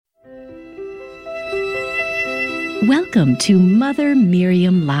Welcome to Mother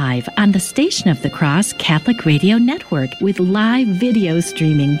Miriam Live on the Station of the Cross Catholic Radio Network with live video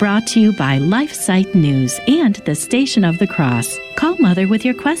streaming brought to you by LifeSite News and the Station of the Cross. Call Mother with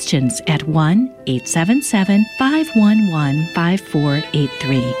your questions at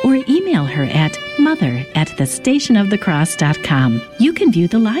 1-877-511-5483 or email her at mother@thestationofthecross.com. You can view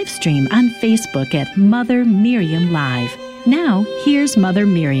the live stream on Facebook at Mother Miriam Live. Now, here's Mother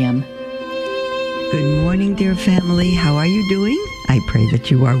Miriam. Good morning, dear family. How are you doing? I pray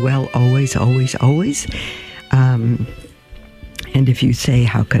that you are well always, always, always. And if you say,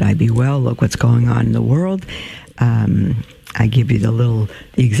 how could I be well? Look what's going on in the world. I give you the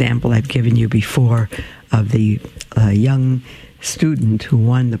example I've given you before of the young student who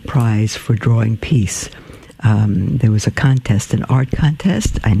won the prize for drawing peace. There was a contest, an art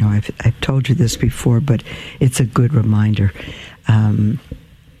contest. I know I've told you this before, but it's a good reminder.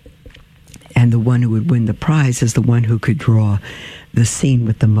 And the one who would win the prize is the one who could draw the scene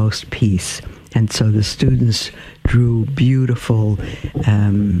with the most peace. And so the students drew beautiful,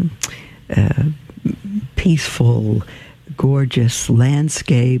 peaceful, gorgeous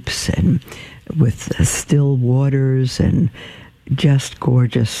landscapes and with still waters and just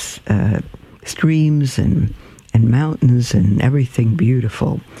gorgeous streams and mountains and everything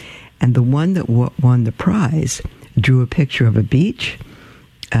beautiful. And the one that won the prize drew a picture of a beach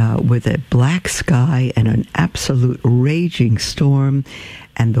with a black sky and an absolute raging storm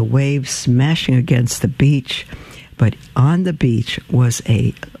and the waves smashing against the beach. But on the beach was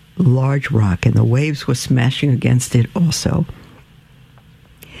a large rock, and the waves were smashing against it also.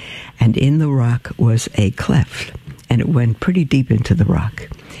 And in the rock was a cleft, and it went pretty deep into the rock.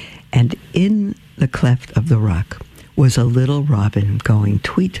 And in the cleft of the rock was a little robin going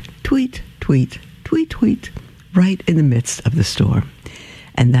tweet, tweet, tweet, tweet, tweet, right in the midst of the storm.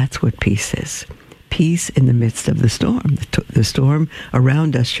 And that's what peace is. Peace in the midst of the storm. The storm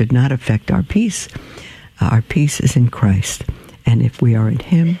around us should not affect our peace. Our peace is in Christ. And if we are in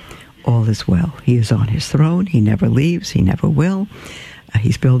Him, all is well. He is on His throne. He never leaves. He never will.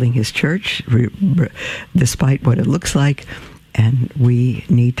 He's building His church, despite what it looks like. And we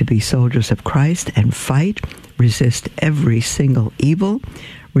need to be soldiers of Christ and fight, resist every single evil,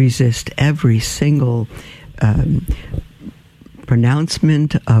 resist every single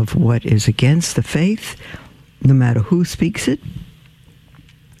pronouncement of what is against the faith, no matter who speaks it,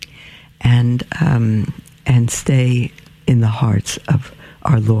 and stay in the hearts of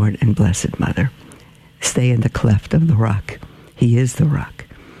our Lord and Blessed Mother. Stay in the cleft of the rock. He is the rock.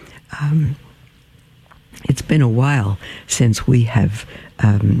 It's been a while since we have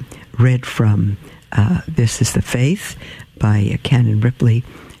read from This is the Faith by Canon Ripley,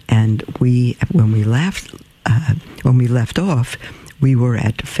 and when we left off, we were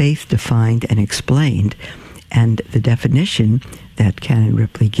at faith defined and explained, and the definition that Canon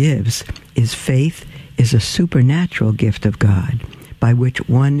Ripley gives is faith is a supernatural gift of God by which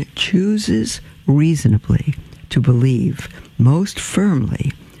one chooses reasonably to believe most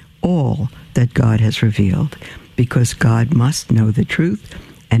firmly all that God has revealed, because God must know the truth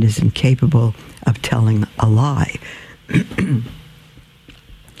and is incapable of telling a lie.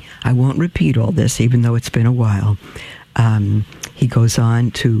 I won't repeat all this, even though it's been a while. He goes on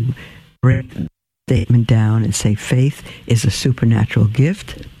to break the statement down and say faith is a supernatural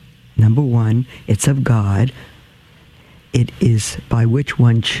gift. Number one, it's of God. It is by which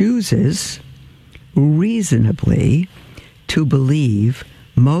one chooses reasonably to believe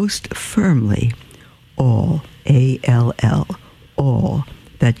most firmly all, A-L-L, all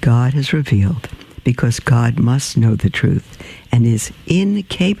that God has revealed, because God must know the truth and is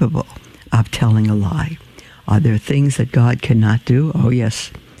incapable of telling a lie. Are there things that God cannot do? Oh,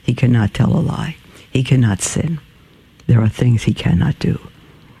 yes. He cannot tell a lie. He cannot sin. There are things He cannot do.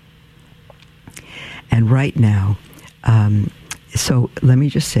 And right now, so let me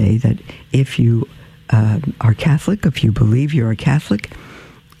just say that if you are Catholic, if you believe you're a Catholic,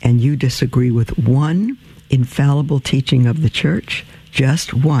 and you disagree with one infallible teaching of the Church,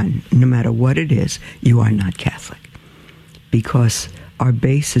 just one, no matter what it is, you are not Catholic. Because our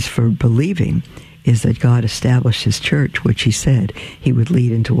basis for believing is that God established His church, which He said He would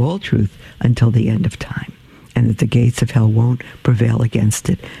lead into all truth until the end of time, and that the gates of hell won't prevail against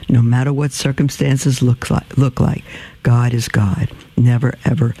it. No matter what circumstances look like, God is God, never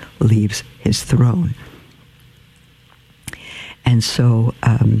ever leaves His throne. And so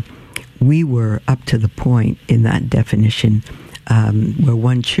we were up to the point in that definition where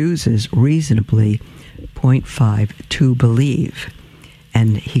one chooses reasonably, point 5, to believe.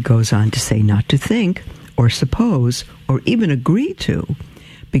 And he goes on to say not to think or suppose or even agree to,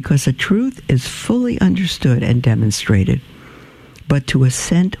 because a truth is fully understood and demonstrated, but to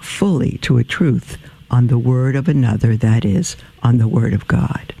assent fully to a truth on the word of another, that is, on the word of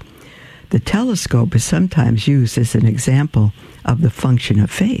God. The telescope is sometimes used as an example of the function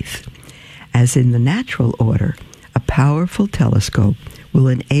of faith. As in the natural order, a powerful telescope will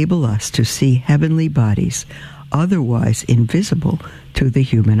enable us to see heavenly bodies otherwise invisible to the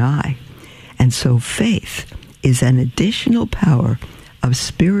human eye. And so faith is an additional power of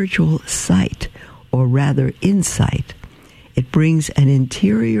spiritual sight, or rather insight. It brings an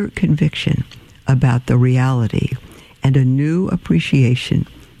interior conviction about the reality and a new appreciation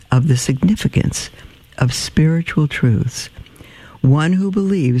of the significance of spiritual truths. One who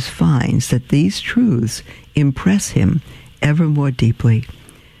believes finds that these truths impress him ever more deeply.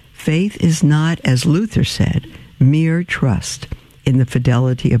 Faith is not, as Luther said, mere trust in the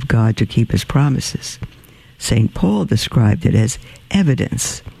fidelity of God to keep his promises. St. Paul described it as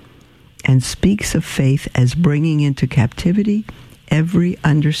evidence and speaks of faith as bringing into captivity every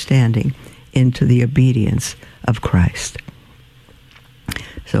understanding into the obedience of Christ.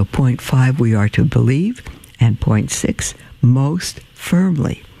 So point 5, we are to believe, and point 6, most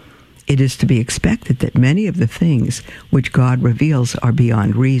firmly. It is to be expected that many of the things which God reveals are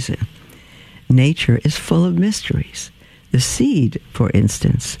beyond reason. Nature is full of mysteries. The seed, for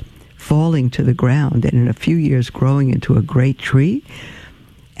instance, falling to the ground and in a few years growing into a great tree,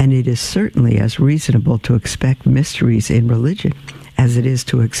 and it is certainly as reasonable to expect mysteries in religion as it is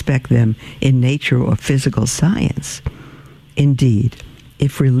to expect them in nature or physical science. Indeed,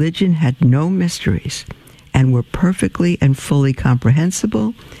 if religion had no mysteries and were perfectly and fully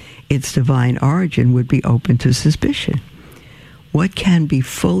comprehensible, its divine origin would be open to suspicion. What can be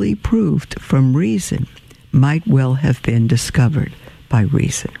fully proved from reason might well have been discovered by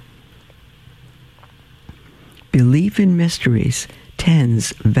reason. Belief in mysteries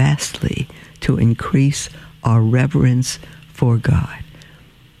tends vastly to increase our reverence for God.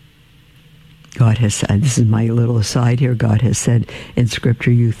 God has said, this is my little aside here, God has said in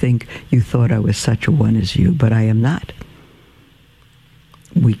Scripture, you thought I was such a one as you, but I am not.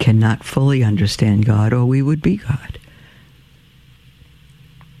 We cannot fully understand God, or we would be God.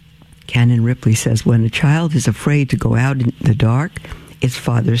 Canon Ripley says, when a child is afraid to go out in the dark, its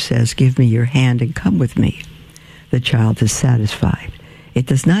father says, give me your hand and come with me. The child is satisfied. It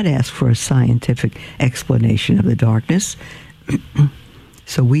does not ask for a scientific explanation of the darkness.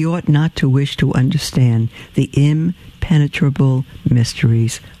 So we ought not to wish to understand the impenetrable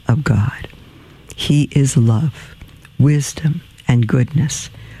mysteries of God. He is love, wisdom, and goodness.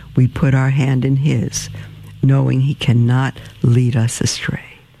 We put our hand in his, knowing he cannot lead us astray.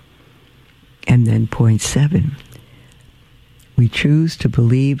 And then point 7, we choose to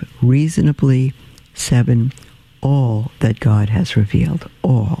believe reasonably, 7, all that God has revealed,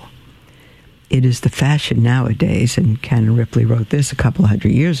 all. It is the fashion nowadays, and Canon Ripley wrote this a couple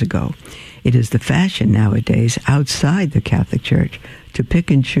hundred years ago, it is the fashion nowadays outside the Catholic Church to pick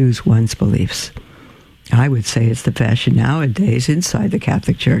and choose one's beliefs. I would say it's the fashion nowadays inside the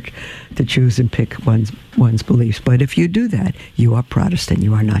Catholic Church to choose and pick one's beliefs. But if you do that, you are Protestant,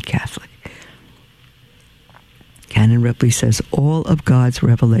 you are not Catholic. Canon Ripley says all of God's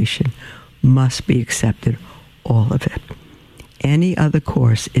revelation must be accepted, all of it. Any other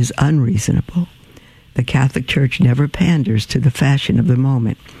course is unreasonable. The Catholic Church never panders to the fashion of the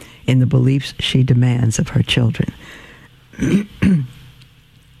moment in the beliefs she demands of her children.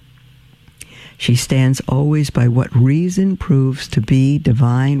 She stands always by what reason proves to be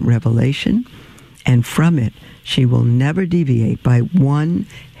divine revelation, and from it she will never deviate by one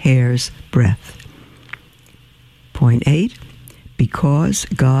hair's breadth. Point 8, because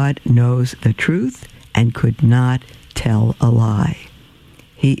God knows the truth and could not tell a lie.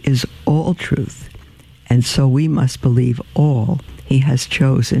 He is all truth, and so we must believe all he has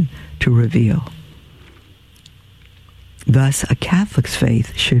chosen to reveal. Thus, a Catholic's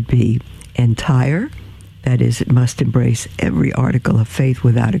faith should be entire, that is, it must embrace every article of faith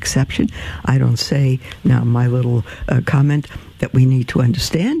without exception. I don't say, now my little comment, that we need to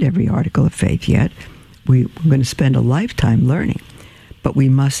understand every article of faith yet. We're going to spend a lifetime learning, but we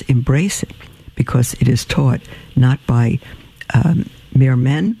must embrace it because it is taught not by mere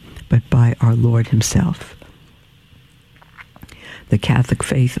men, but by our Lord himself. The Catholic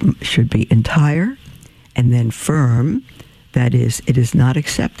faith should be entire and then firm. That is, it is not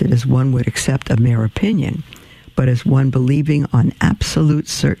accepted as one would accept a mere opinion, but as one believing on absolute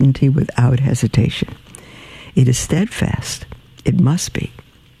certainty without hesitation. It is steadfast. It must be.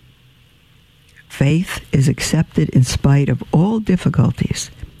 Faith is accepted in spite of all difficulties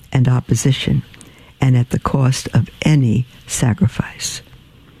and opposition, and at the cost of any sacrifice.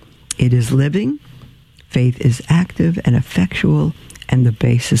 It is living. Faith is active and effectual and the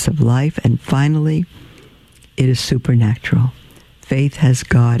basis of life. And finally, it is supernatural. Faith has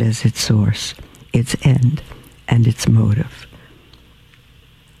God as its source, its end, and its motive.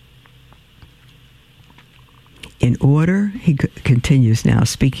 In order, he continues now,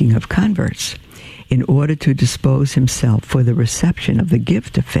 speaking of converts, in order to dispose himself for the reception of the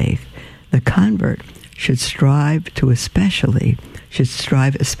gift of faith, the convert should strive especially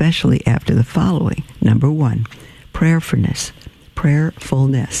after the following. Number 1, prayerfulness.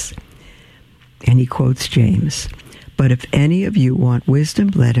 And he quotes James, "But if any of you want wisdom,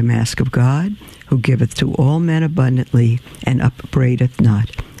 let him ask of God, who giveth to all men abundantly, and upbraideth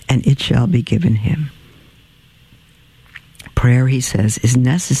not, and it shall be given him." Prayer, he says, is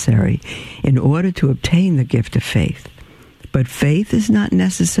necessary in order to obtain the gift of faith. But faith is not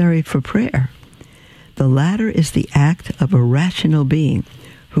necessary for prayer. The latter is the act of a rational being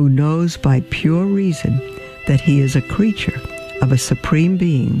who knows by pure reason that he is a creature of a supreme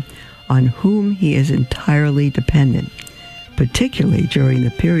being on whom he is entirely dependent. Particularly during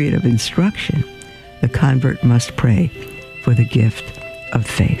the period of instruction, the convert must pray for the gift of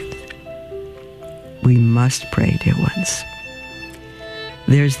faith. We must pray, dear ones.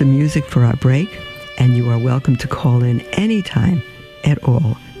 There's the music for our break, and you are welcome to call in anytime at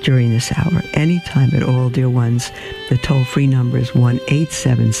all during this hour. Anytime at all, dear ones. The toll-free number is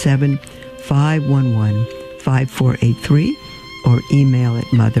 1-877-511-5483, or email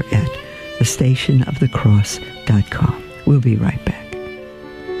at mother@thestationofthecross.com. We'll be right back.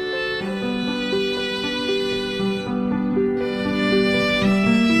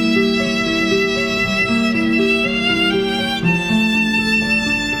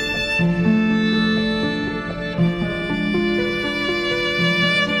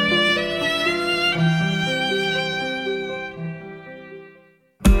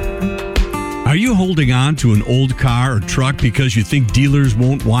 Are you holding on to an old car or truck because you think dealers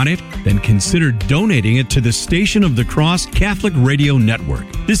won't want it? Then consider donating it to the Station of the Cross Catholic Radio Network.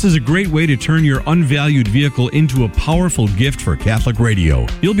 This is a great way to turn your unvalued vehicle into a powerful gift for Catholic radio.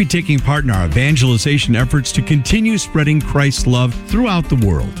 You'll be taking part in our evangelization efforts to continue spreading Christ's love throughout the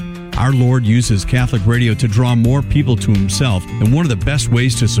world. Our Lord uses Catholic radio to draw more people to himself, and one of the best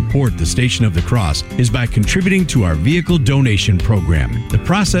ways to support the Station of the Cross is by contributing to our vehicle donation program. The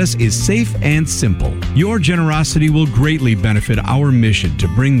process is safe and simple. Your generosity will greatly benefit our mission to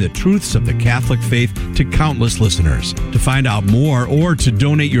bring the truths of the Catholic faith to countless listeners. To find out more or to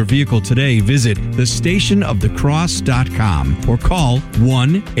donate your vehicle today, visit thestationofthecross.com or call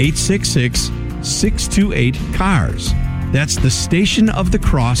 1-866-628-CARS. That's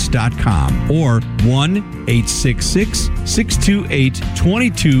thestationofthecross.com or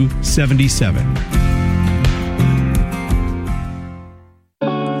 1-866-628-2277.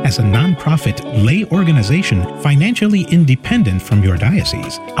 As a nonprofit lay organization financially independent from your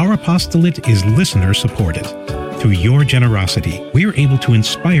diocese, our apostolate is listener-supported. Through your generosity, we are able to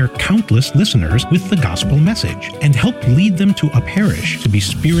inspire countless listeners with the gospel message and help lead them to a parish to be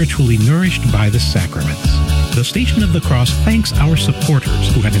spiritually nourished by the sacraments. The Station of the Cross thanks our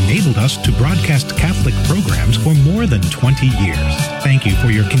supporters who have enabled us to broadcast Catholic programs for more than 20 years. Thank you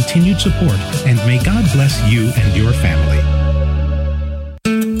for your continued support, and may God bless you and your family.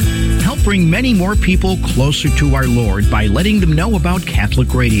 Help bring many more people closer to our Lord by letting them know about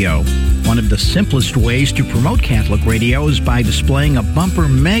Catholic radio. One of the simplest ways to promote Catholic radio is by displaying a bumper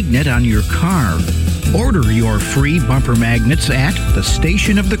magnet on your car. Order your free bumper magnets at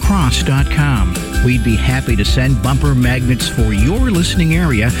thestationofthecross.com. We'd be happy to send bumper magnets for your listening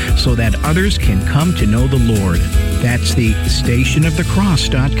area so that others can come to know the Lord. That's the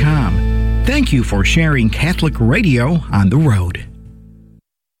stationofthecross.com. Thank you for sharing Catholic radio on the road.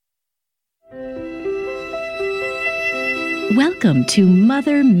 Welcome to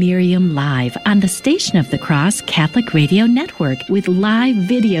Mother Miriam Live on the Station of the Cross Catholic Radio Network with live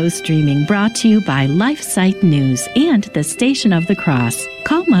video streaming brought to you by LifeSite News and the Station of the Cross.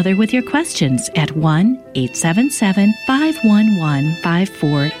 Call Mother with your questions at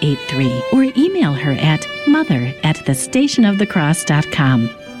 1-877-511-5483 or email her at mother@thestationofthecross.com.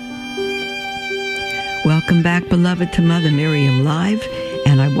 Welcome back, beloved, to Mother Miriam Live.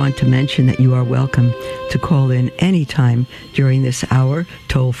 And I want to mention that you are welcome to call in anytime during this hour,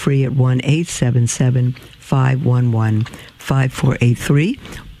 toll free at 1-877-511-5483.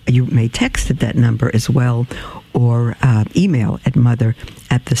 You may text at that number as well, or email at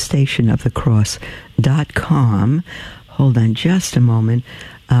mother@thestationofthecross.com. Hold on just a moment.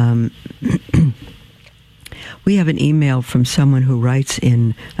 We have an email from someone who writes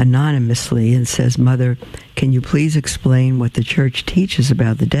in anonymously and says, Mother, can you please explain what the church teaches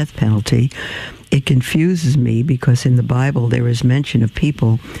about the death penalty? It confuses me because in the Bible there is mention of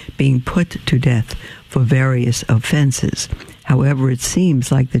people being put to death for various offenses. However, it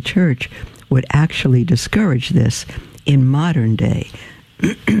seems like the church would actually discourage this in modern day.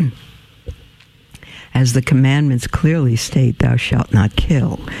 As the commandments clearly state, thou shalt not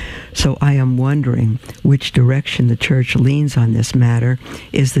kill. So I am wondering which direction the church leans on this matter.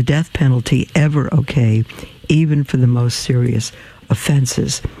 Is the death penalty ever okay, even for the most serious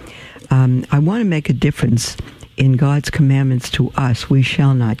offenses? I want to make a difference in God's commandments to us, we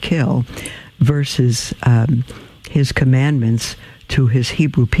shall not kill, versus his commandments to his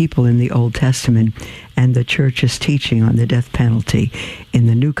Hebrew people in the Old Testament and the church's teaching on the death penalty in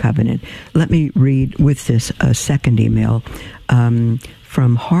the New Covenant. Let me read with this a second email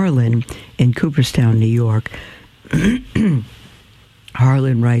from Harlan in Cooperstown, New York.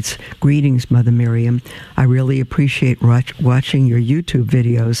 Harlan writes, greetings, Mother Miriam. I really appreciate watching your YouTube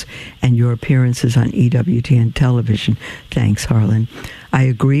videos and your appearances on EWTN television. Thanks, Harlan. I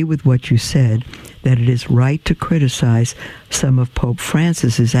agree with what you said, that it is right to criticize some of Pope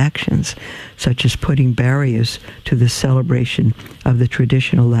Francis's actions, such as putting barriers to the celebration of the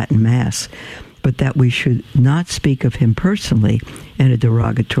traditional Latin Mass, but that we should not speak of him personally in a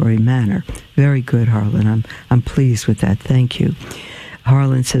derogatory manner. Very good, Harlan. I'm pleased with that. Thank you.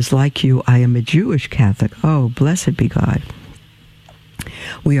 Harlan says, like you, I am a Jewish Catholic. Oh, blessed be God.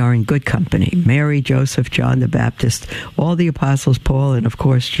 We are in good company. Mary, Joseph, John the Baptist, all the apostles, Paul, and of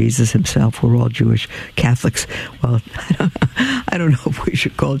course Jesus himself. We're all Jewish Catholics. Well, I don't know if we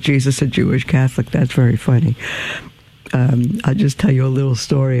should call Jesus a Jewish Catholic. That's very funny. I'll just tell you a little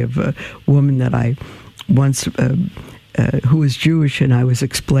story of a woman that I once, who was Jewish, and I was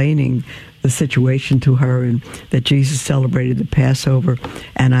explaining the situation to her, and that Jesus celebrated the Passover,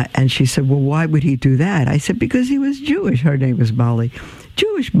 and she said, well, why would he do that? I said, because he was Jewish. Her name was Molly.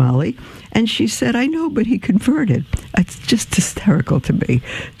 Jewish Molly. And she said, I know, but he converted. It's just hysterical to me.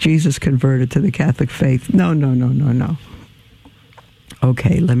 Jesus converted to the Catholic faith. No.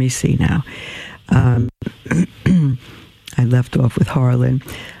 Okay, let me see now. I left off with Harlan.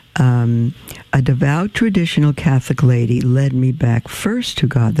 A devout traditional Catholic lady led me back first to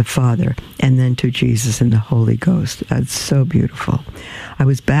God the Father and then to Jesus and the Holy Ghost. That's so beautiful. I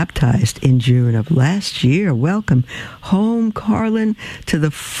was baptized in June of last year. Welcome home, Harlan, to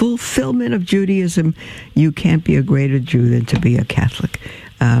the fulfillment of Judaism. You can't be a greater Jew than to be a Catholic,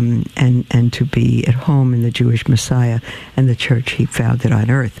 and to be at home in the Jewish Messiah and the church he founded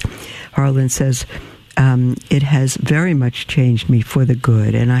on earth. Harlan says, it has very much changed me for the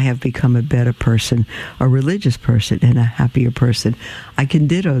good, and I have become a better person, a religious person, and a happier person. I can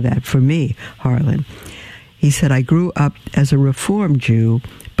ditto that for me, Harlan. He said, I grew up as a Reformed Jew,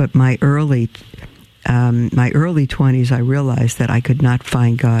 but my early 20s, I realized that I could not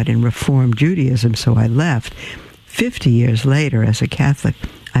find God in Reformed Judaism, so I left. 50 years later, as a Catholic,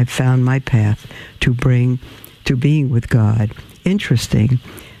 I found my path to being with God. Interesting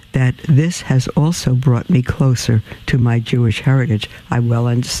that this has also brought me closer to my Jewish heritage. I well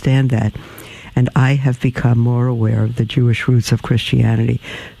understand that. And I have become more aware of the Jewish roots of Christianity.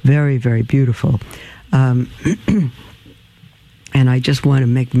 Very, very beautiful. And I just want to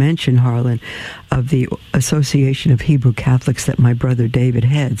make mention, Harlan, of the Association of Hebrew Catholics that my brother David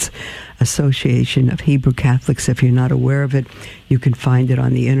heads. Association of Hebrew Catholics. If you're not aware of it, you can find it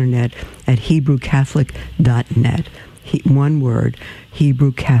on the internet at HebrewCatholic.net. One word,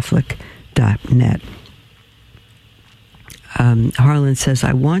 HebrewCatholic.net. Harlan says,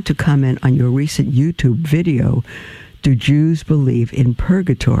 I want to comment on your recent YouTube video, Do Jews Believe in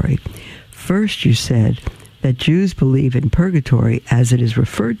Purgatory? First, you said that Jews believe in purgatory as it is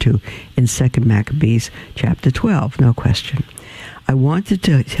referred to in 2 Maccabees chapter 12. No question. I wanted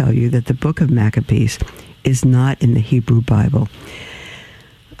to tell you that the book of Maccabees is not in the Hebrew Bible.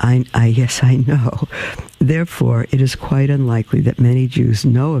 Yes, I know. Therefore, it is quite unlikely that many Jews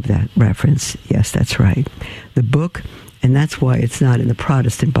know of that reference. Yes, that's right. The book, and that's why it's not in the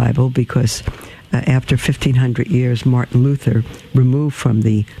Protestant Bible, because after 1,500 years, Martin Luther removed from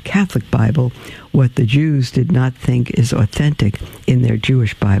the Catholic Bible what the Jews did not think is authentic in their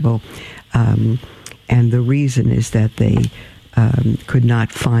Jewish Bible. And the reason is that they could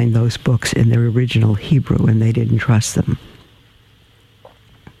not find those books in their original Hebrew, and they didn't trust them.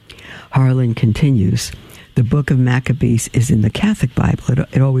 Harlan continues, the book of Maccabees is in the Catholic Bible.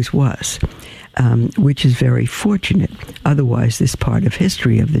 It always was, which is very fortunate. Otherwise, this part of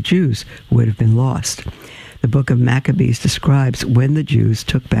history of the Jews would have been lost. The book of Maccabees describes when the Jews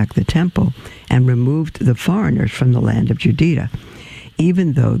took back the temple and removed the foreigners from the land of Judea.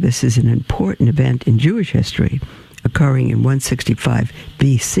 Even though this is an important event in Jewish history, occurring in 165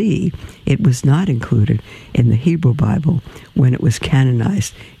 BC, it was not included in the Hebrew Bible when it was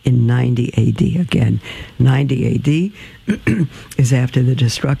canonized in 90 AD. Again, 90 AD is after the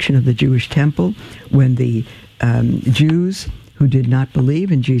destruction of the Jewish temple, when the Jews who did not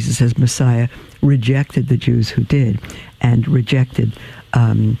believe in Jesus as Messiah rejected the Jews who did, and rejected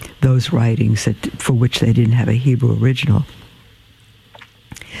those writings for which they didn't have a Hebrew original.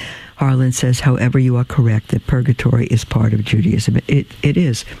 Harlan says, however, you are correct that purgatory is part of Judaism. It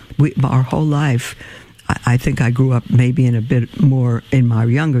is. Our whole life, I think I grew up maybe in a bit more in my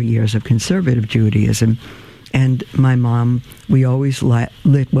younger years of conservative Judaism. And my mom, we always lit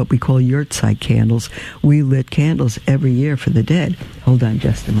what we call yurtzeit candles. We lit candles every year for the dead. Hold on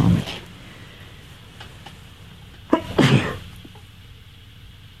just a moment.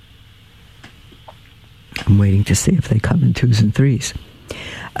 I'm waiting to see if they come in 2s and 3s.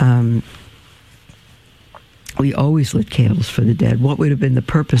 We always lit candles for the dead. What would have been the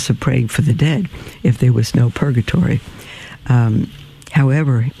purpose of praying for the dead if there was no purgatory?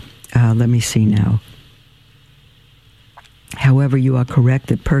 However, let me see now. However, you are correct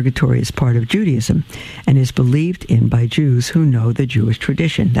that purgatory is part of Judaism and is believed in by Jews who know the Jewish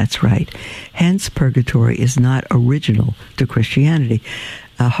tradition. That's right. Hence, purgatory is not original to Christianity.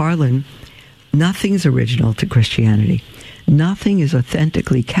 Harlan, nothing's original to Christianity. Nothing is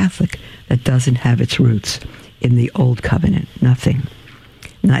authentically Catholic that doesn't have its roots in the Old Covenant. Nothing.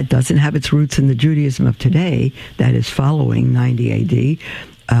 Now, it doesn't have its roots in the Judaism of today that is following 90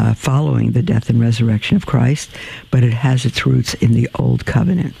 AD, following the death and resurrection of Christ, but it has its roots in the Old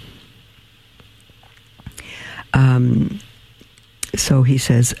Covenant. So he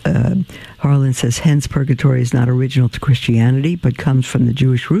says, Harlan says, hence purgatory is not original to Christianity, but comes from the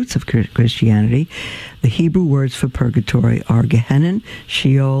Jewish roots of Christianity. The Hebrew words for purgatory are Gehenna,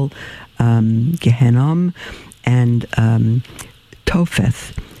 Sheol, Gehennom, and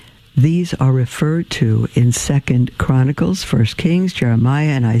Topheth. These are referred to in 2 Chronicles, 1 Kings, Jeremiah,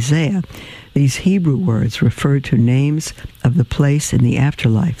 and Isaiah. These Hebrew words refer to names of the place in the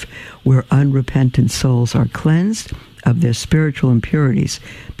afterlife where unrepentant souls are cleansed of their spiritual impurities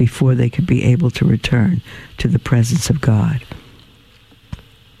before they could be able to return to the presence of God.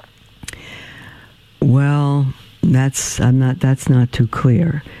 Well, that's not too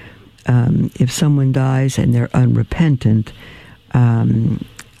clear. If someone dies and they're unrepentant,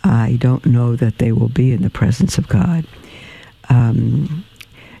 I don't know that they will be in the presence of God.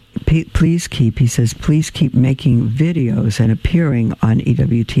 Please keep making videos and appearing on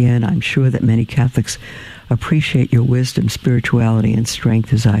EWTN. I'm sure that many Catholics appreciate your wisdom, spirituality, and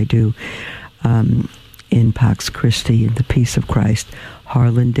strength as I do. In Pax Christi, in the peace of Christ.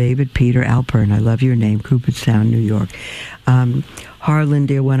 Harlan David Peter Alpern, I love your name, Cooperstown, New York. Harlan,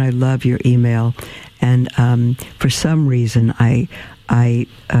 dear one, I love your email. And for some reason, I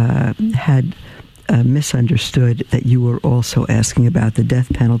had misunderstood that you were also asking about the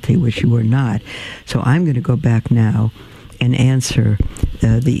death penalty, which you were not. So I'm going to go back now and answer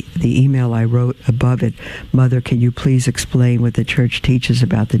the email I wrote above it. Mother, can you please explain what the church teaches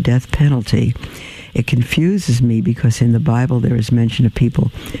about the death penalty? It confuses me because in the Bible there is mention of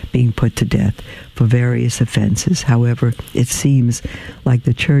people being put to death for various offenses. However, it seems like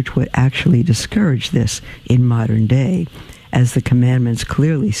the church would actually discourage this in modern day, as the commandments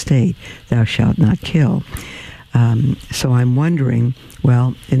clearly state, thou shalt not kill. So I'm wondering,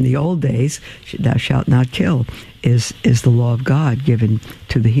 well, in the old days, thou shalt not kill is the law of God given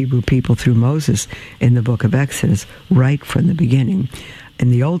to the Hebrew people through Moses in the book of Exodus, right from the beginning, in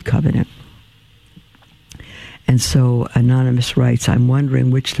the Old Covenant. And so Anonymous writes, I'm wondering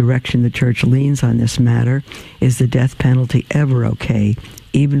which direction the church leans on this matter. Is the death penalty ever okay,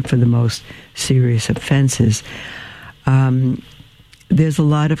 even for the most serious offenses? There's a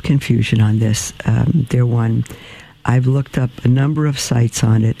lot of confusion on this, dear one. I've looked up a number of sites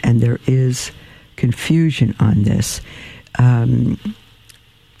on it, and there is confusion on this. Let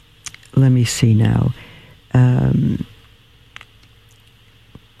me see now.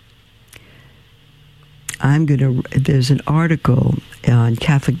 There's an article on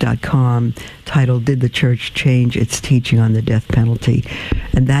Catholic.com titled, Did the Church Change Its Teaching on the Death Penalty?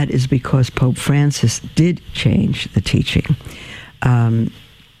 And that is because Pope Francis did change the teaching. And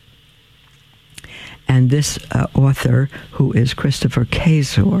this author, who is Christopher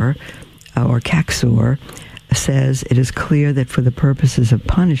Kaczor, says it is clear that for the purposes of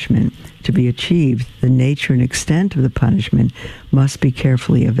punishment to be achieved, the nature and extent of the punishment must be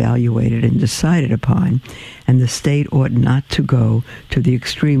carefully evaluated and decided upon, and the state ought not to go to the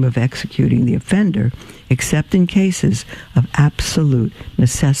extreme of executing the offender except in cases of absolute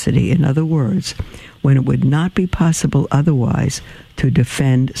necessity. In other words, when it would not be possible otherwise to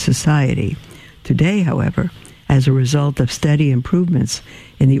defend society. Today, however, as a result of steady improvements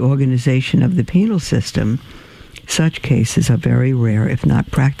in the organization of the penal system, such cases are very rare, if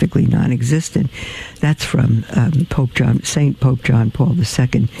not practically non-existent. That's from St. Pope John Paul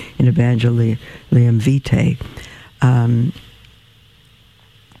II in Evangelium Vitae.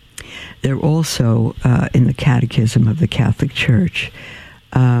 They're also in the Catechism of the Catholic Church.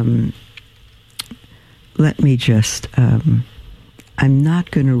 Let me just, I'm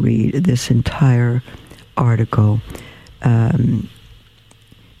not going to read this entire article.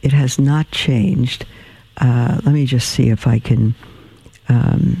 It has not changed. Let me just see if I can,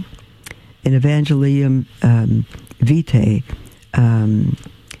 in Evangelium Vitae,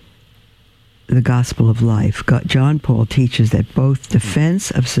 the Gospel of Life, John Paul teaches that both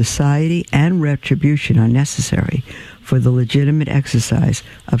defense of society and retribution are necessary for the legitimate exercise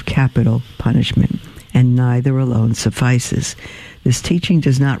of capital punishment, and neither alone suffices. This teaching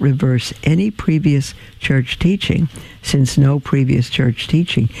does not reverse any previous church teaching, since no previous church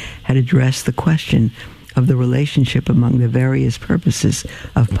teaching had addressed the question of the relationship among the various purposes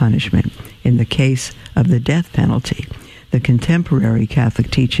of punishment in the case of the death penalty. The contemporary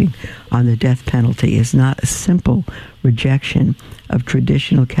Catholic teaching on the death penalty is not a simple rejection of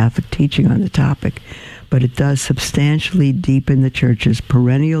traditional Catholic teaching on the topic, but it does substantially deepen the Church's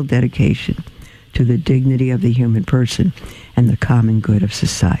perennial dedication to the dignity of the human person and the common good of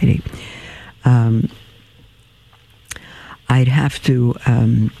society.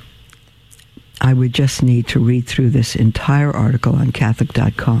 I would just need to read through this entire article on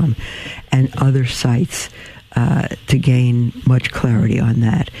Catholic.com and other sites to gain much clarity on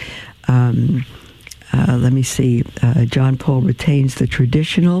that. Let me see. John Paul retains the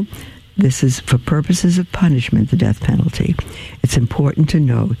traditional. This is for purposes of punishment, the death penalty. It's important to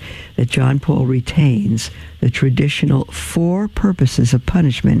note that John Paul retains the traditional 4 purposes of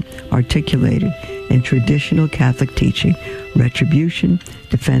punishment articulated in traditional Catholic teaching: retribution,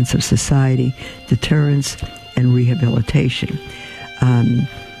 defense of society, deterrence, and rehabilitation.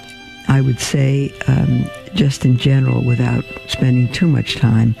 I would say, just in general, without spending too much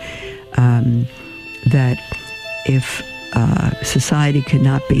time, that if society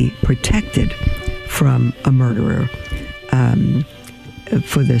cannot be protected from a murderer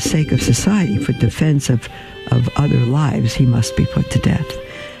for the sake of society, for defense of other lives, he must be put to death.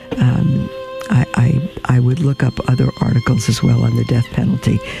 I would look up other articles as well on the death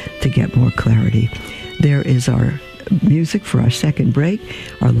penalty to get more clarity. There is our music for our second break.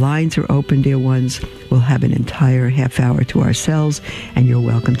 Our lines are open, dear ones. We'll have an entire half hour to ourselves, and you're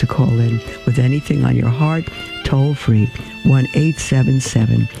welcome to call in with anything on your heart, toll free,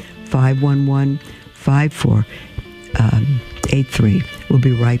 1-877-511-5483. We'll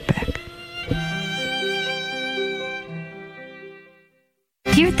be right back.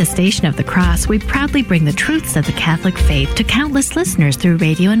 Here at the Station of the Cross, we proudly bring the truths of the Catholic faith to countless listeners through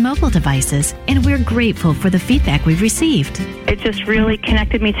radio and mobile devices, and we're grateful for the feedback we've received. It just really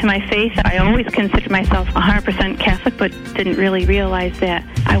connected me to my faith. I always considered myself 100% Catholic, but didn't really realize that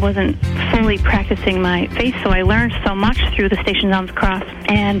I wasn't fully practicing my faith, so I learned so much through the Station of the Cross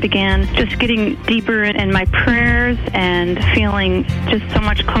and began just getting deeper in my prayers and feeling just so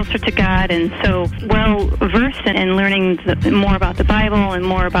much closer to God and so well-versed in learning more about the Bible and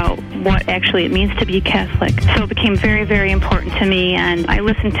more about what actually it means to be Catholic. So it became very, very important to me, and I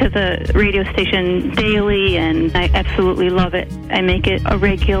listen to the radio station daily, and I absolutely love it. I make it a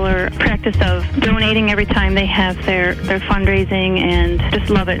regular practice of donating every time they have their fundraising, and just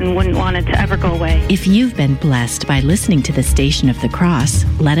love it and wouldn't want it to ever go away. If you've been blessed by listening to the Station of the Cross,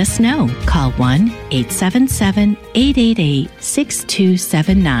 let us know. Call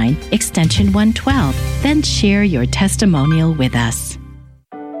 1-877-888-6279, extension 112. Then share your testimonial with us.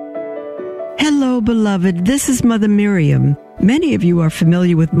 Hello, beloved. This is Mother Miriam. Many of you are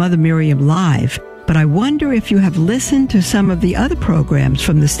familiar with Mother Miriam Live, but I wonder if you have listened to some of the other programs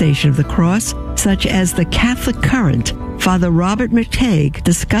from the Station of the Cross, such as the Catholic Current. Father Robert McTague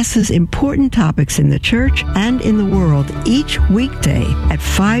discusses important topics in the Church and in the world each weekday at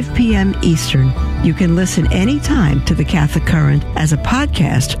 5 p.m. Eastern. You can listen anytime to the Catholic Current as a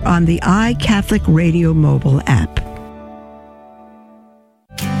podcast on the iCatholic Radio mobile app.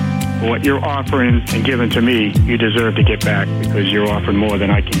 What you're offering and giving to me, you deserve to get back because you're offering more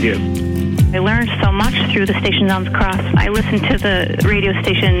than I can give. I learned so much through the Stations on the Cross. I listen to the radio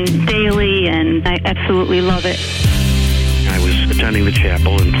station daily, and I absolutely love it. I was attending the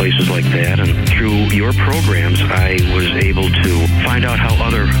chapel and places like that, and through your programs, I was able to find out how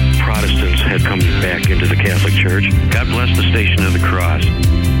other Protestants had come back into the Catholic Church. God bless the Station of the Cross.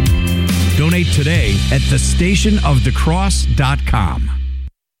 Donate today at thestationofthecross.com.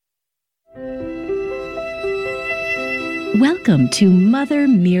 Welcome to Mother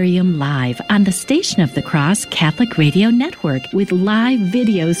Miriam Live on the Station of the Cross Catholic Radio Network with live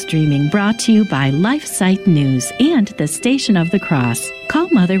video streaming brought to you by LifeSite News and the Station of the Cross. Call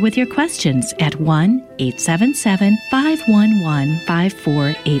Mother with your questions at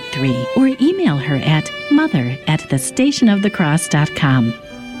 1-877-511-5483 or email her at mother@thestationofthecross.com.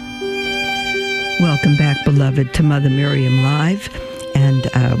 Welcome back, beloved, to Mother Miriam Live. And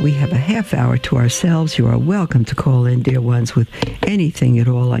we have a half hour to ourselves. You are welcome to call in, dear ones, with anything at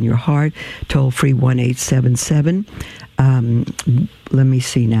all on your heart. Toll free 1-877. Let me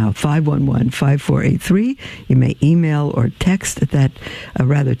see now, 511-5483. You may email or text at that,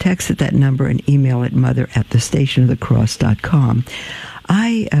 text at that number and email at mother@thestationofthecross.com.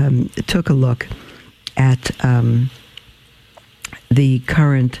 I took a look at the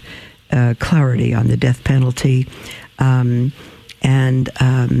current clarity on the death penalty. And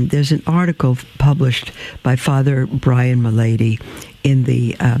there's an article published by Father Brian Mullady in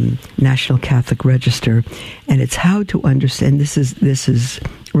the National Catholic Register, and it's how to understand. This is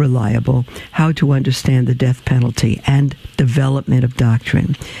reliable. How to understand the death penalty and development of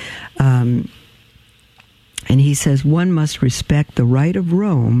doctrine. And he says one must respect the right of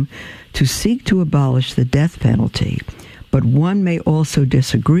Rome to seek to abolish the death penalty, but one may also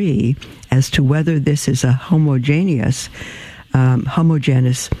disagree as to whether this is a homogeneous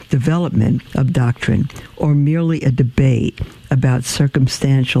development of doctrine or merely a debate about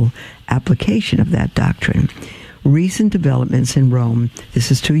circumstantial application of that doctrine. Recent developments in Rome,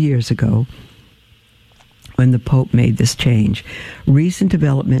 this is 2 years ago when the Pope made this change. Recent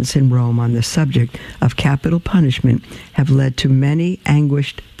developments in Rome on the subject of capital punishment have led to many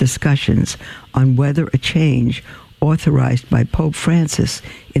anguished discussions on whether a change authorized by Pope Francis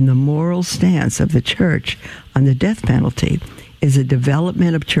in the moral stance of the Church on the death penalty is a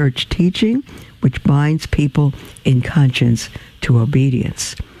development of church teaching which binds people in conscience to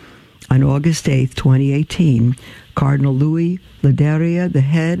obedience. On August 8, 2018, Cardinal Louis Ladaria, the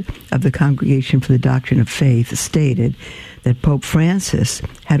head of the Congregation for the Doctrine of Faith, stated that Pope Francis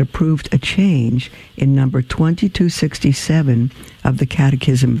had approved a change in number 2267 of the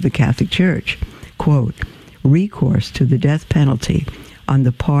Catechism of the Catholic Church. Quote, recourse to the death penalty on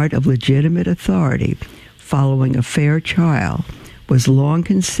the part of legitimate authority following a fair trial was long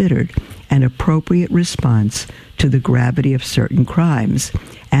considered an appropriate response to the gravity of certain crimes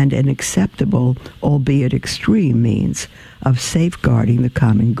and an acceptable, albeit extreme, means of safeguarding the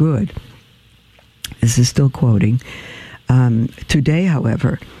common good. This is still quoting. Today,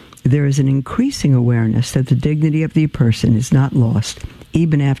 however, there is an increasing awareness that the dignity of the person is not lost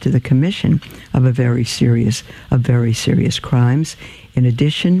even after the commission of very serious crimes. In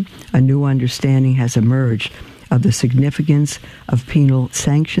addition, a new understanding has emerged of the significance of penal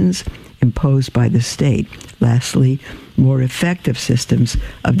sanctions imposed by the state. Lastly, more effective systems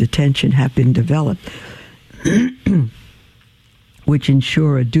of detention have been developed which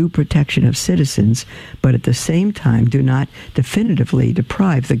ensure a due protection of citizens, but at the same time do not definitively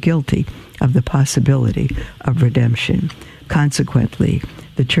deprive the guilty of the possibility of redemption. Consequently,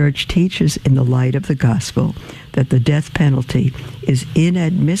 the Church teaches in the light of the gospel that the death penalty is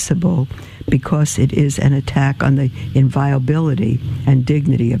inadmissible because it is an attack on the inviolability and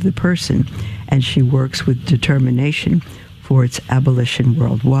dignity of the person, and she works with determination for its abolition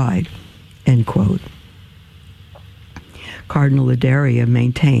worldwide. End quote. Cardinal Ladaria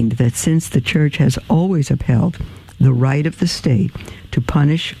maintained that since the Church has always upheld the right of the state to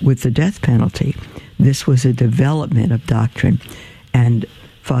punish with the death penalty, this was a development of doctrine. And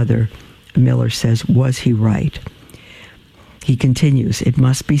Father Miller says, was he right? He continues, it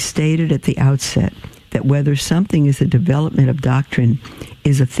must be stated at the outset that whether something is a development of doctrine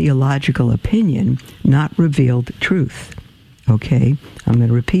is a theological opinion, not revealed truth. Okay, I'm going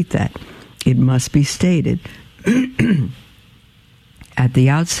to repeat that. It must be stated at the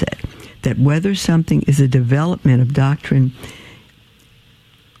outset that whether something is a development of doctrine,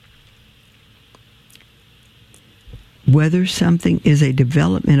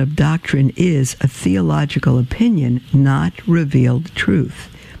 is a theological opinion, not revealed truth,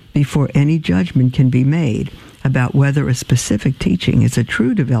 before any judgment can be made about whether a specific teaching is a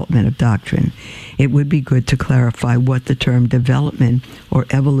true development of doctrine, it would be good to clarify what the term development or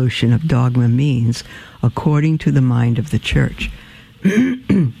evolution of dogma means according to the mind of the Church.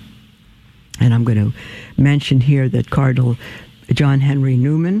 And I'm going to mention here that Cardinal John Henry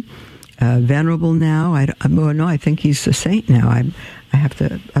Newman, venerable now, I think he's a saint now. I have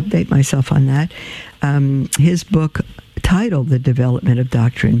to update myself on that. His book, titled The Development of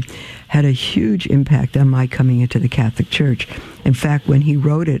Doctrine, had a huge impact on my coming into the Catholic Church. In fact, when he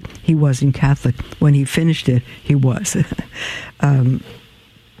wrote it, he wasn't Catholic. When he finished it, he was.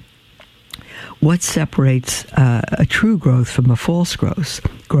 What separates a true growth from a false growth?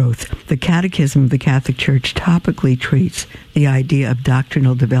 The Catechism of the Catholic Church topically treats the idea of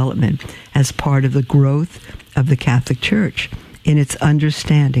doctrinal development as part of the growth of the Catholic Church in its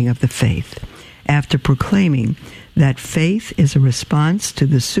understanding of the faith. After proclaiming that faith is a response to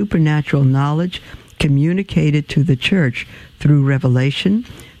the supernatural knowledge communicated to the Church through revelation,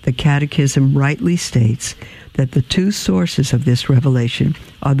 the Catechism rightly states that the two sources of this revelation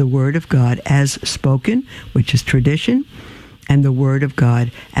are the Word of God as spoken, which is tradition, and the Word of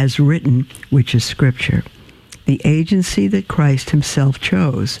God as written, which is Scripture. The agency that Christ himself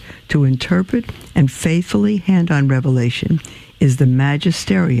chose to interpret and faithfully hand on revelation is the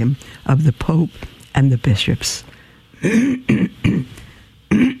magisterium of the Pope and the bishops.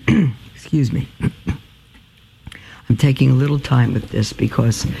 Excuse me. I'm taking a little time with this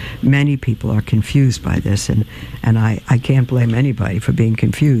because many people are confused by this, and I can't blame anybody for being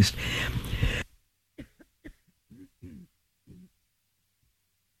confused.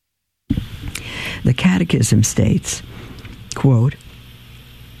 The Catechism states, quote,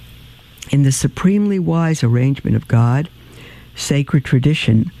 "In the supremely wise arrangement of God, sacred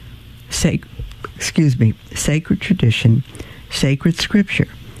tradition, sacred Scripture,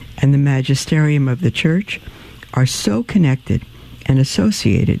 and the magisterium of the Church are so connected and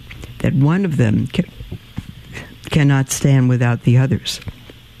associated that one of them cannot stand without the others.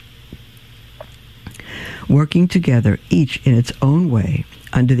 Working together, each in its own way,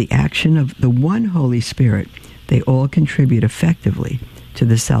 under the action of the one Holy Spirit, they all contribute effectively to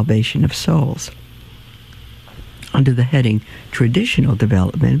the salvation of souls." Under the heading Traditional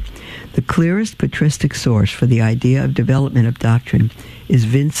Development, the clearest patristic source for the idea of development of doctrine is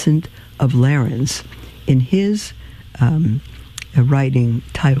Vincent of Lerins in his writing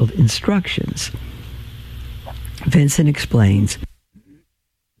titled Instructions. Vincent explains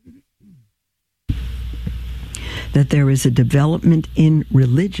that there is a development in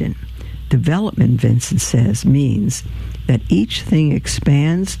religion. Development, Vincent says, means that each thing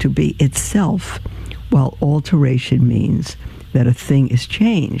expands to be itself, while alteration means that a thing is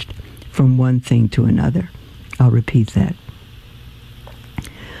changed from one thing to another. I'll repeat that.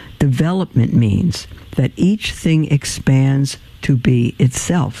 Development means that each thing expands to be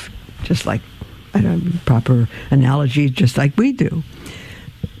itself, just like, proper analogy, just like we do.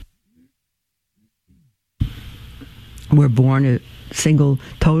 We're born a single,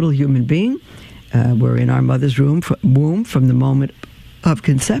 total human being. We're in our mother's womb from the moment of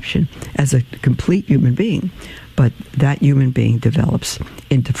conception as a complete human being. But that human being develops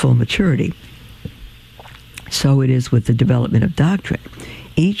into full maturity. So it is with the development of doctrine.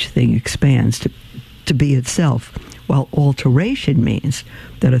 Each thing expands to be itself, while alteration means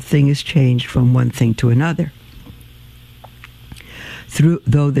that a thing is changed from one thing to another.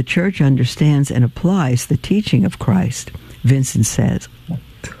 Though the Church understands and applies the teaching of Christ, Vincent says,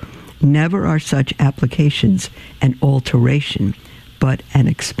 never are such applications an alteration, but an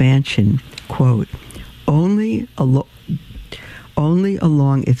expansion, quote, only along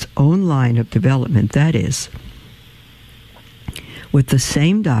its own line of development, that is, with the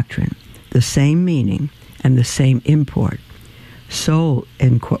same doctrine, the same meaning, and the same import. Souls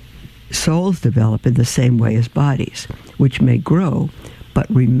develop in the same way as bodies, which may grow, but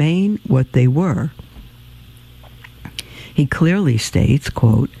remain what they were. He clearly states,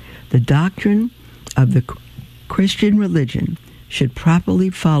 quote, the doctrine of the Christian religion should properly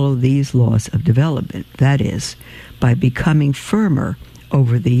follow these laws of development, that is, by becoming firmer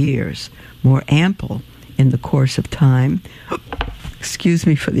over the years, more ample in the course of time, excuse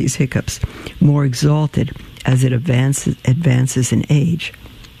me for these hiccups, more exalted as it advances in age.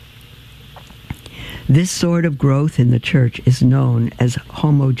 This sort of growth in the Church is known as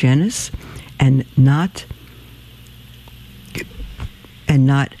homogeneous and not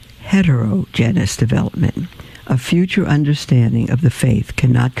heterogeneous development. A future understanding of the faith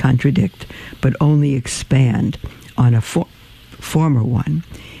cannot contradict, but only expand on a former one.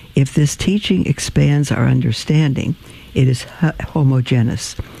 If this teaching expands our understanding, it is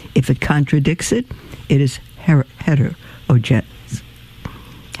homogeneous. If it contradicts it, it is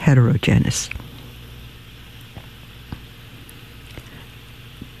heterogeneous.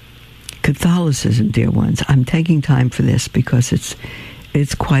 Catholicism, dear ones, I'm taking time for this because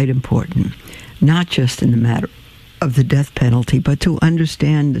it's quite important, not just in the matter of the death penalty, but to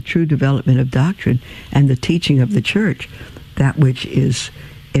understand the true development of doctrine and the teaching of the Church, that which is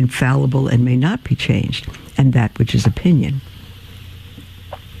infallible and may not be changed, and that which is opinion.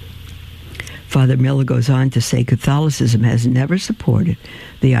 Father Miller goes on to say Catholicism has never supported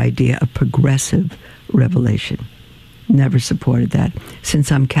the idea of progressive revelation. Never supported that.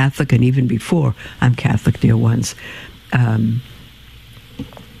 Since I'm Catholic, and even before I'm Catholic, dear ones,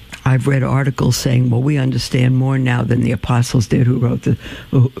 I've read articles saying, well, we understand more now than the apostles did who wrote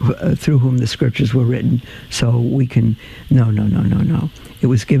through whom the scriptures were written, so we can... No. It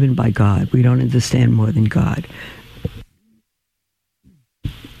was given by God. We don't understand more than God.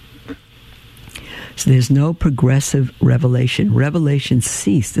 So there's no progressive revelation. Revelation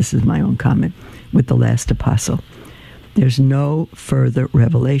ceased, this is my own comment, with the last apostle. There's no further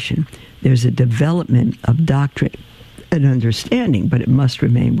revelation. There's a development of doctrine and understanding, but it must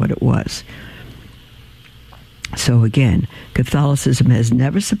remain what it was. So again, Catholicism has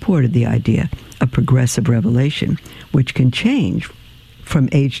never supported the idea of progressive revelation, which can change from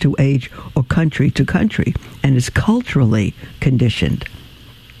age to age or country to country, and is culturally conditioned.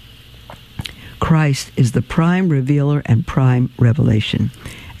 Christ is the prime revealer and prime revelation,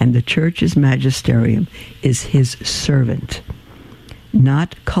 and the Church's magisterium is his servant,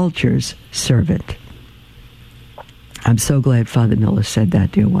 not culture's servant. I'm so glad Father Miller said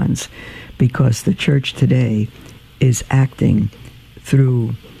that, dear ones, because the Church today is acting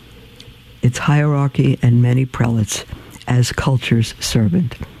through its hierarchy and many prelates as culture's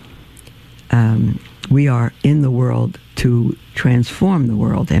servant. We are in the world to transform the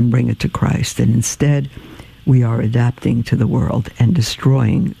world and bring it to Christ, and instead we are adapting to the world and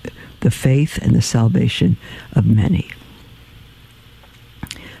destroying the faith and the salvation of many.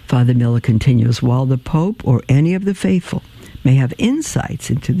 Father Miller continues, while the Pope or any of the faithful may have insights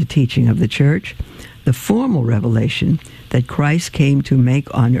into the teaching of the Church, the formal revelation that Christ came to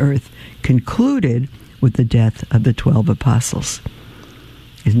make on earth concluded with the death of the 12 apostles.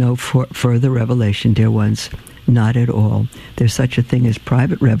 There's no further revelation, dear ones, not at all. There's such a thing as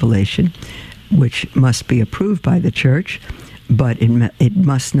private revelation, which must be approved by the Church, but it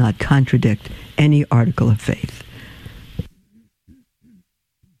must not contradict any article of faith.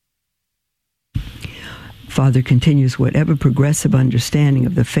 Father continues, whatever progressive understanding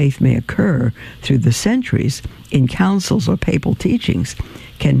of the faith may occur through the centuries in councils or papal teachings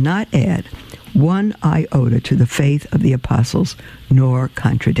cannot add one iota to the faith of the apostles, nor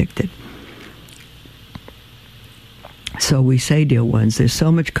contradict it. So we say, dear ones, there's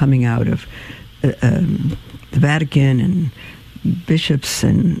so much coming out of the Vatican and bishops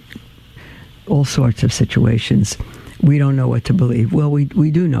and all sorts of situations. We don't know what to believe. Well, we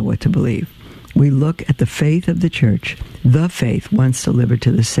do know what to believe. We look at the faith of the Church, the faith once delivered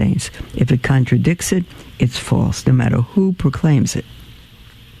to the saints. If it contradicts it, it's false, no matter who proclaims it.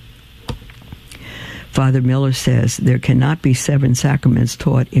 Father Miller says there cannot be 7 sacraments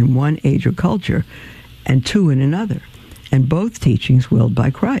taught in one age or culture and 2 in another, and both teachings willed by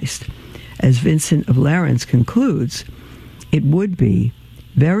Christ. As Vincent of Lerins concludes, it would be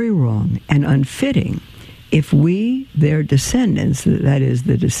very wrong and unfitting if we, their descendants, that is,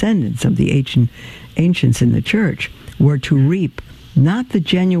 the descendants of the ancients in the Church, were to reap not the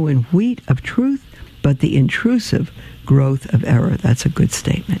genuine wheat of truth, but the intrusive growth of error. That's a good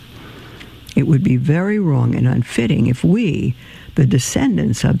statement. It would be very wrong and unfitting if we, the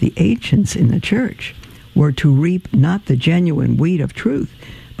descendants of the ancients in the Church, were to reap not the genuine wheat of truth,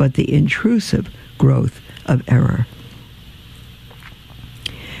 but the intrusive growth of error.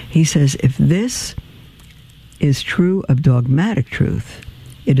 He says, if this is true of dogmatic truth,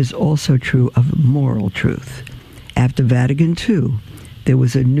 it is also true of moral truth. After Vatican II, there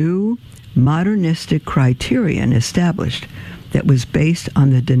was a new modernistic criterion established that was based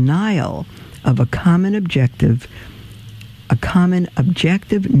on the denial of a common objective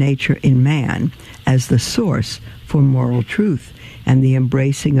nature in man as the source for moral truth, and the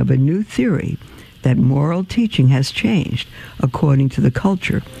embracing of a new theory that moral teaching has changed according to the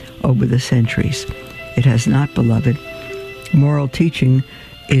culture over the centuries. It has not, beloved. Moral teaching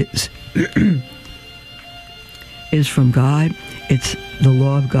is from God. It's the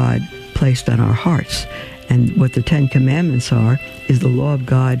law of God placed on our hearts. And what the 10 Commandments are is the law of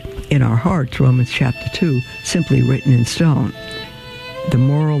God in our hearts, Romans chapter 2, simply written in stone. The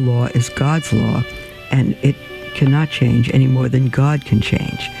moral law is God's law, and it cannot change any more than God can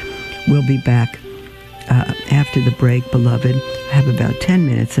change. We'll be back after the break, beloved. I have about 10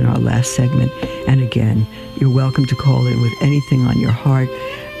 minutes in our last segment. And again, you're welcome to call in with anything on your heart.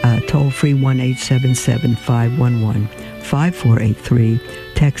 Toll free 1-877-511-5483.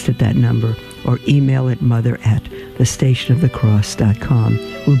 Text at that number or email at mother@thestationofthecross.com.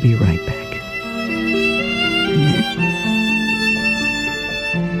 We'll be right back.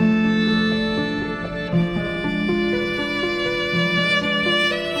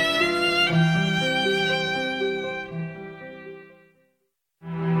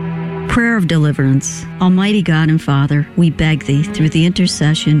 Prayer of Deliverance. Almighty God and Father, we beg Thee, through the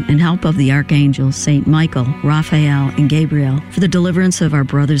intercession and help of the archangels, Saint Michael, Raphael, and Gabriel, for the deliverance of our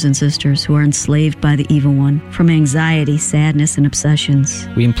brothers and sisters who are enslaved by the evil one, from anxiety, sadness, and obsessions.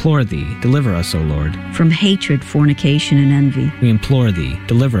 We implore Thee, deliver us, O Lord. From hatred, fornication, and envy. We implore Thee,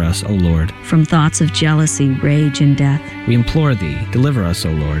 deliver us, O Lord. From thoughts of jealousy, rage, and death. We implore Thee, deliver us,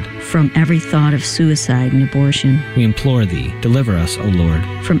 O Lord. From every thought of suicide and abortion. We implore Thee, deliver us, O Lord.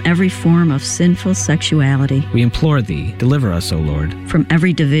 From every form of sinful sexuality. We implore Thee, deliver us, O Lord. From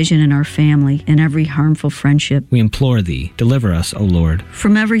every division in our family and every harmful friendship. We implore Thee, deliver us, O Lord.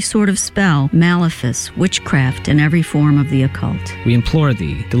 From every sort of spell, malefice, witchcraft, and every form of the occult. We implore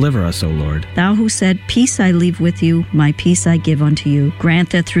Thee, deliver us, O Lord. Thou who said, Peace I leave with you, my peace I give unto you, grant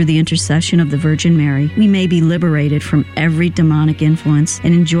that through the intercession of the Virgin Mary, we may be liberated from every demonic influence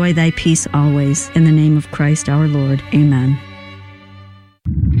and enjoy Thy peace always. In the name of Christ our Lord. Amen.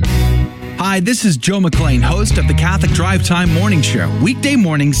 Hi, this is Joe McClain, host of the Catholic Drive Time Morning Show. Weekday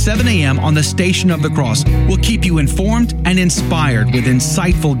mornings, 7 a.m. on the Station of the Cross. We'll keep you informed and inspired with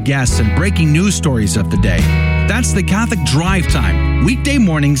insightful guests and breaking news stories of the day. That's the Catholic Drive Time. Weekday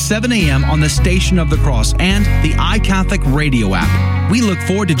mornings, 7 a.m. on the Station of the Cross and the iCatholic radio app. We look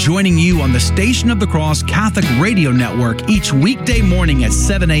forward to joining you on the Station of the Cross Catholic Radio Network each weekday morning at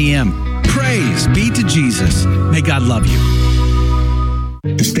 7 a.m. Praise be to Jesus. May God love you.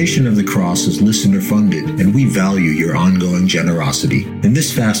 The Station of the Cross is listener-funded, and we value your ongoing generosity. In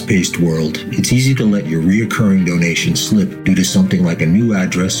this fast-paced world, it's easy to let your reoccurring donation slip due to something like a new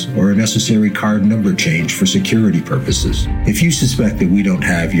address or a necessary card number change for security purposes. If you suspect that we don't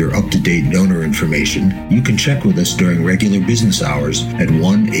have your up-to-date donor information, you can check with us during regular business hours at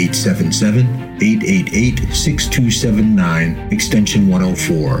 1-877-888-6279, extension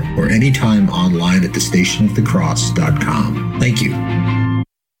 104, or anytime online at thestationofthecross.com. Thank you.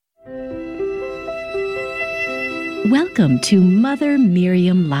 Welcome to Mother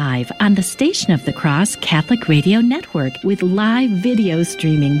Miriam Live on the Station of the Cross Catholic Radio Network with live video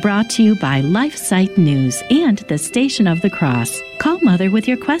streaming brought to you by LifeSite News and the Station of the Cross. Call Mother with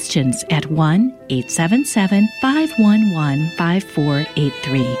your questions at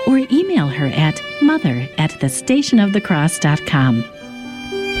 1-877-511-5483 or email her at mother@thestationofthecross.com.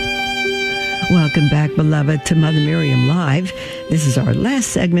 Welcome back, beloved, to Mother Miriam Live. This is our last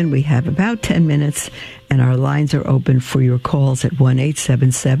segment. We have about 10 minutes, and our lines are open for your calls at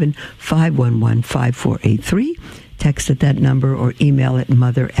 1-877-511-5483. Text at that number or email at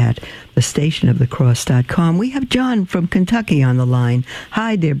mother@thestationofthecross.com. We have John from Kentucky on the line.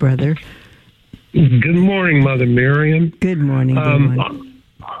 Hi, dear brother. Good morning, Mother Miriam. Good morning. Good morning.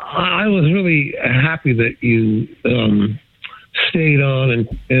 I was really happy that you stayed on and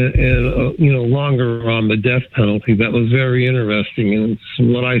longer on the death penalty. That was very interesting, and it's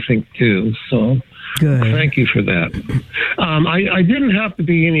what I think too. So, good. Thank you for that. I didn't have to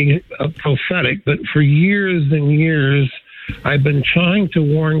be any prophetic, but for years and years, I've been trying to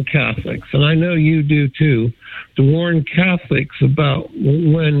warn Catholics, and I know you do too, to warn Catholics about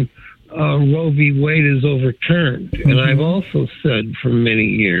when Roe v. Wade is overturned. Mm-hmm. And I've also said for many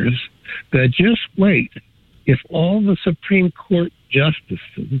years that just wait. If all the Supreme Court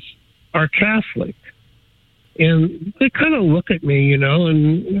justices are Catholic, and they kind of look at me, and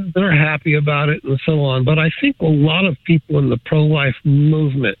they're happy about it and so on, but I think a lot of people in the pro-life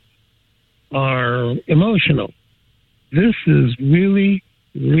movement are emotional. This is really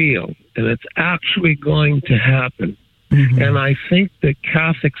real, and it's actually going to happen. Mm-hmm. And I think that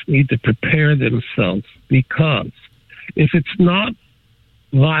Catholics need to prepare themselves, because if it's not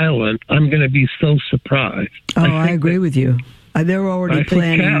violent, I'm going to be so surprised. Oh, I agree with you. They're already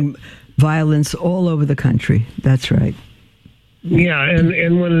planning violence all over the country. That's right. Yeah,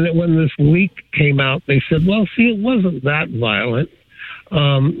 and when this leak came out, they said, well, see, it wasn't that violent.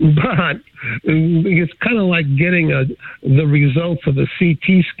 But it's kind of like getting the results of a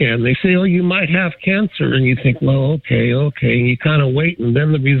CT scan. They say, oh, you might have cancer. And you think, well, okay. And you kind of wait, and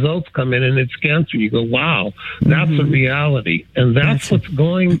then the results come in and it's cancer. You go, wow, that's a reality. And that's what's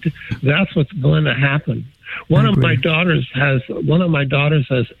going to happen. One of my daughters has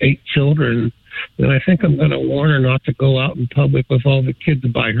 8 children, and I think I'm going to warn her not to go out in public with all the kids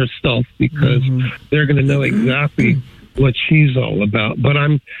by herself, because they're going to know exactly what she's all about. But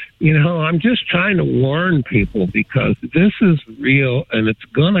I'm just trying to warn people, because this is real and it's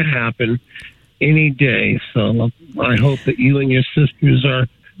going to happen any day. So I hope that you and your sisters are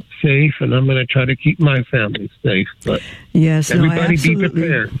safe, and I'm going to try to keep my family safe. But yes, everybody be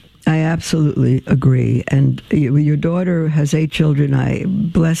prepared. I absolutely agree. And your daughter has 8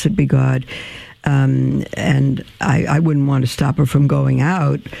 children. Blessed be God. And I wouldn't want to stop her from going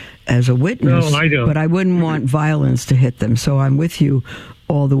out as a witness. No, I don't. But I wouldn't want violence to hit them. So I'm with you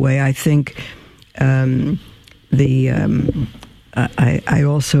all the way. I think I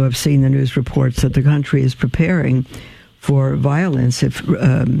also have seen the news reports that the country is preparing for violence if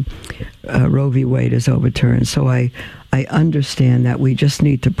Roe v. Wade is overturned. So I understand that we just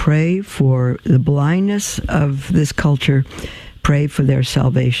need to pray for the blindness of this culture, pray for their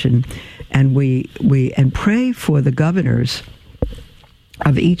salvation, and we pray for the governors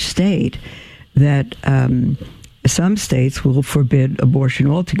of each state that some states will forbid abortion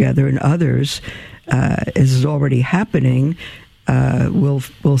altogether, and others, as is already happening,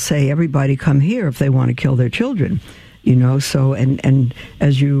 will say everybody come here if they want to kill their children. So and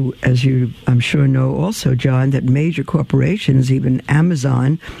as you I'm sure know also, John, that major corporations, even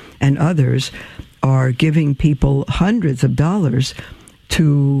Amazon and others, are giving people hundreds of dollars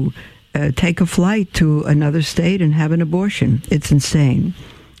to take a flight to another state and have an abortion. It's insane.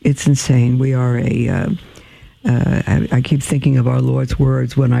 It's insane. We are I keep thinking of our Lord's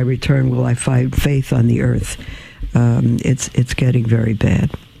words, "When I return, will I find faith on the earth?" It's getting very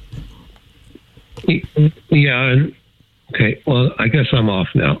bad. Yeah. Okay, well, I guess I'm off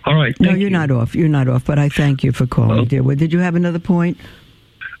now. All right. No, you're not off. You're not off, but I thank you for calling, dear. Well, did you have another point?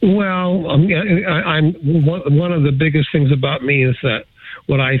 Well, I'm one of the biggest things about me is that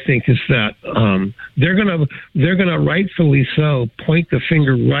what I think is that they're gonna rightfully so point the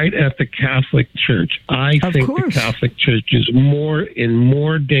finger right at the Catholic Church. I think the Catholic Church is in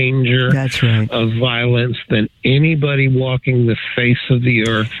more danger That's right. of violence than anybody walking the face of the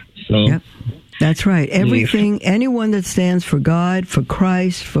earth. So. Yep. That's right. Anyone that stands for God, for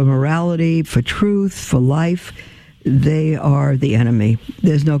Christ, for morality, for truth, for life, they are the enemy.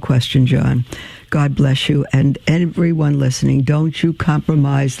 There's no question, John. God bless you. And everyone listening, don't you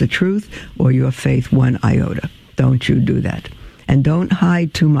compromise the truth or your faith one iota. Don't you do that. And don't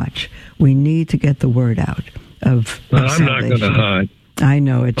hide too much. We need to get the word out of I'm salvation. not going to hide. I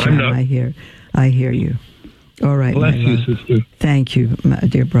know it, John. I hear you. All right. Bless you, sister. Thank you, my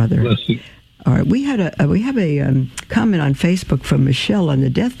dear brother. Bless you. All right, we have a comment on Facebook from Michelle on the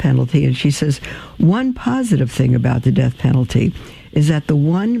death penalty, and she says, one positive thing about the death penalty is that the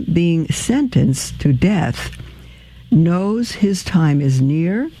one being sentenced to death knows his time is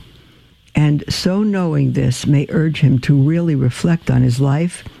near, and so knowing this may urge him to really reflect on his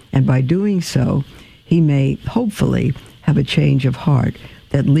life, and by doing so, he may hopefully have a change of heart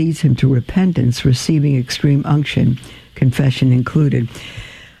that leads him to repentance, receiving extreme unction, confession included.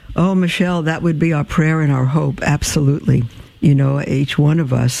 Oh, Michelle, that would be our prayer and our hope. Absolutely. Each one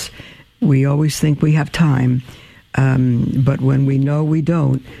of us, we always think we have time. But when we know we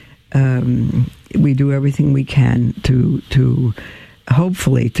don't, we do everything we can to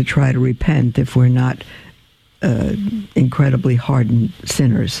hopefully to try to repent if we're not incredibly hardened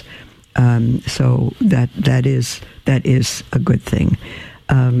sinners. So that is a good thing.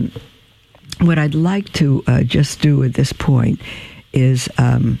 What I'd like to just do at this point is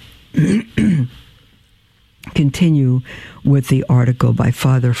continue with the article by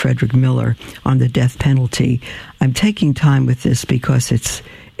Father Frederick Miller on the death penalty. I'm taking time with this because it's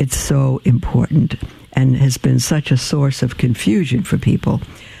so important and has been such a source of confusion for people.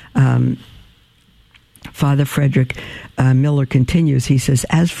 Father Frederick Miller continues. He says,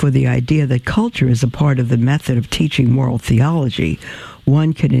 as for the idea that culture is a part of the method of teaching moral theology,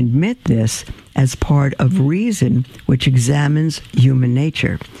 one can admit this as part of reason which examines human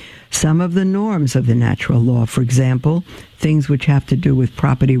nature. Some of the norms of the natural law, for example, things which have to do with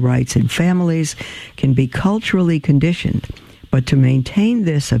property rights in families, can be culturally conditioned. But to maintain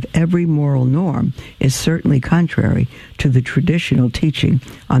this of every moral norm is certainly contrary to the traditional teaching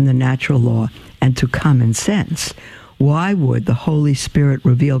on the natural law and to common sense. Why would the Holy Spirit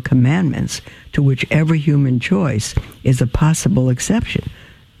reveal commandments to which every human choice is a possible exception?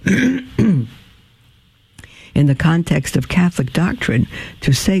 in the context of Catholic doctrine,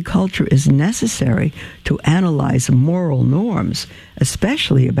 to say culture is necessary to analyze moral norms,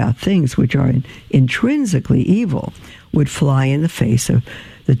 especially about things which are intrinsically evil, would fly in the face of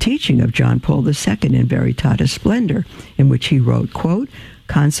the teaching of John Paul II in Veritatis Splendor, in which he wrote, quote,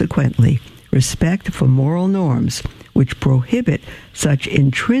 "Consequently, respect for moral norms which prohibit such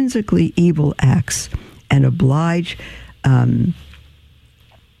intrinsically evil acts and oblige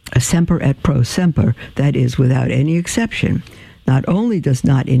semper et pro semper, that is, without any exception, not only does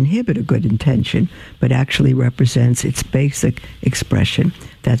not inhibit a good intention, but actually represents its basic expression."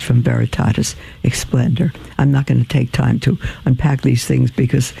 That's from Veritatis Splendor. I'm not going to take time to unpack these things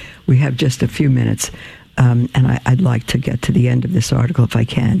because we have just a few minutes, and I'd like to get to the end of this article if I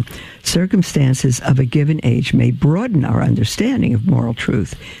can. Circumstances of a given age may broaden our understanding of moral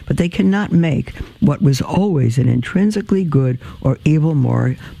truth, but they cannot make what was always an intrinsically good or evil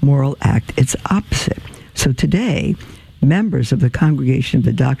moral act its opposite. So today, members of the Congregation of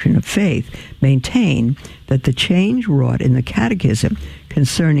the Doctrine of Faith maintain that the change wrought in the Catechism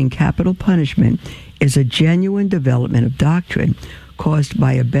concerning capital punishment is a genuine development of doctrine caused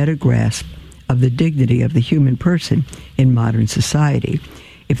by a better grasp of the dignity of the human person in modern society.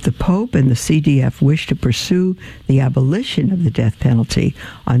 If the Pope and the CDF wish to pursue the abolition of the death penalty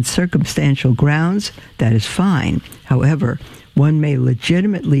on circumstantial grounds, that is fine. However, one may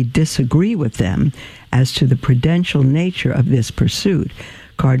legitimately disagree with them as to the prudential nature of this pursuit.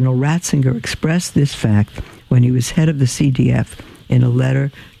 Cardinal Ratzinger expressed this fact when he was head of the CDF in a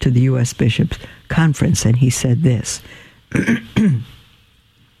letter to the U.S. Bishops' Conference, and he said this,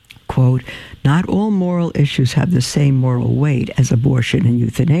 quote, "Not all moral issues have the same moral weight as abortion and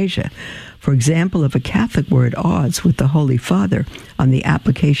euthanasia. For example, if a Catholic were at odds with the Holy Father on the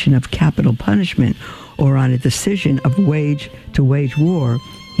application of capital punishment or on a decision of wage war,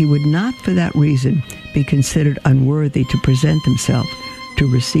 he would not for that reason be considered unworthy to present himself to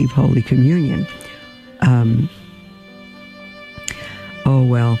receive Holy Communion."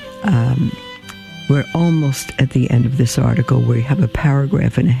 We're almost at the end of this article. We have a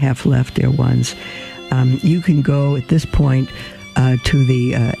paragraph and a half left, dear ones. You can go at this point to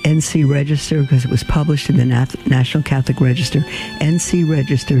the NC Register, because it was published in the National Catholic Register,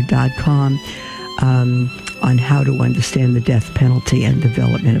 ncregister.com, on how to understand the death penalty and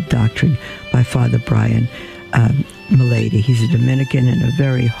development of doctrine by Father Brian Mullady. He's a Dominican and a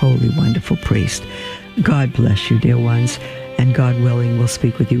very holy, wonderful priest. God bless you, dear ones, and God willing, we'll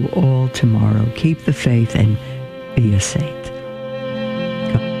speak with you all tomorrow. Keep the faith and be a saint.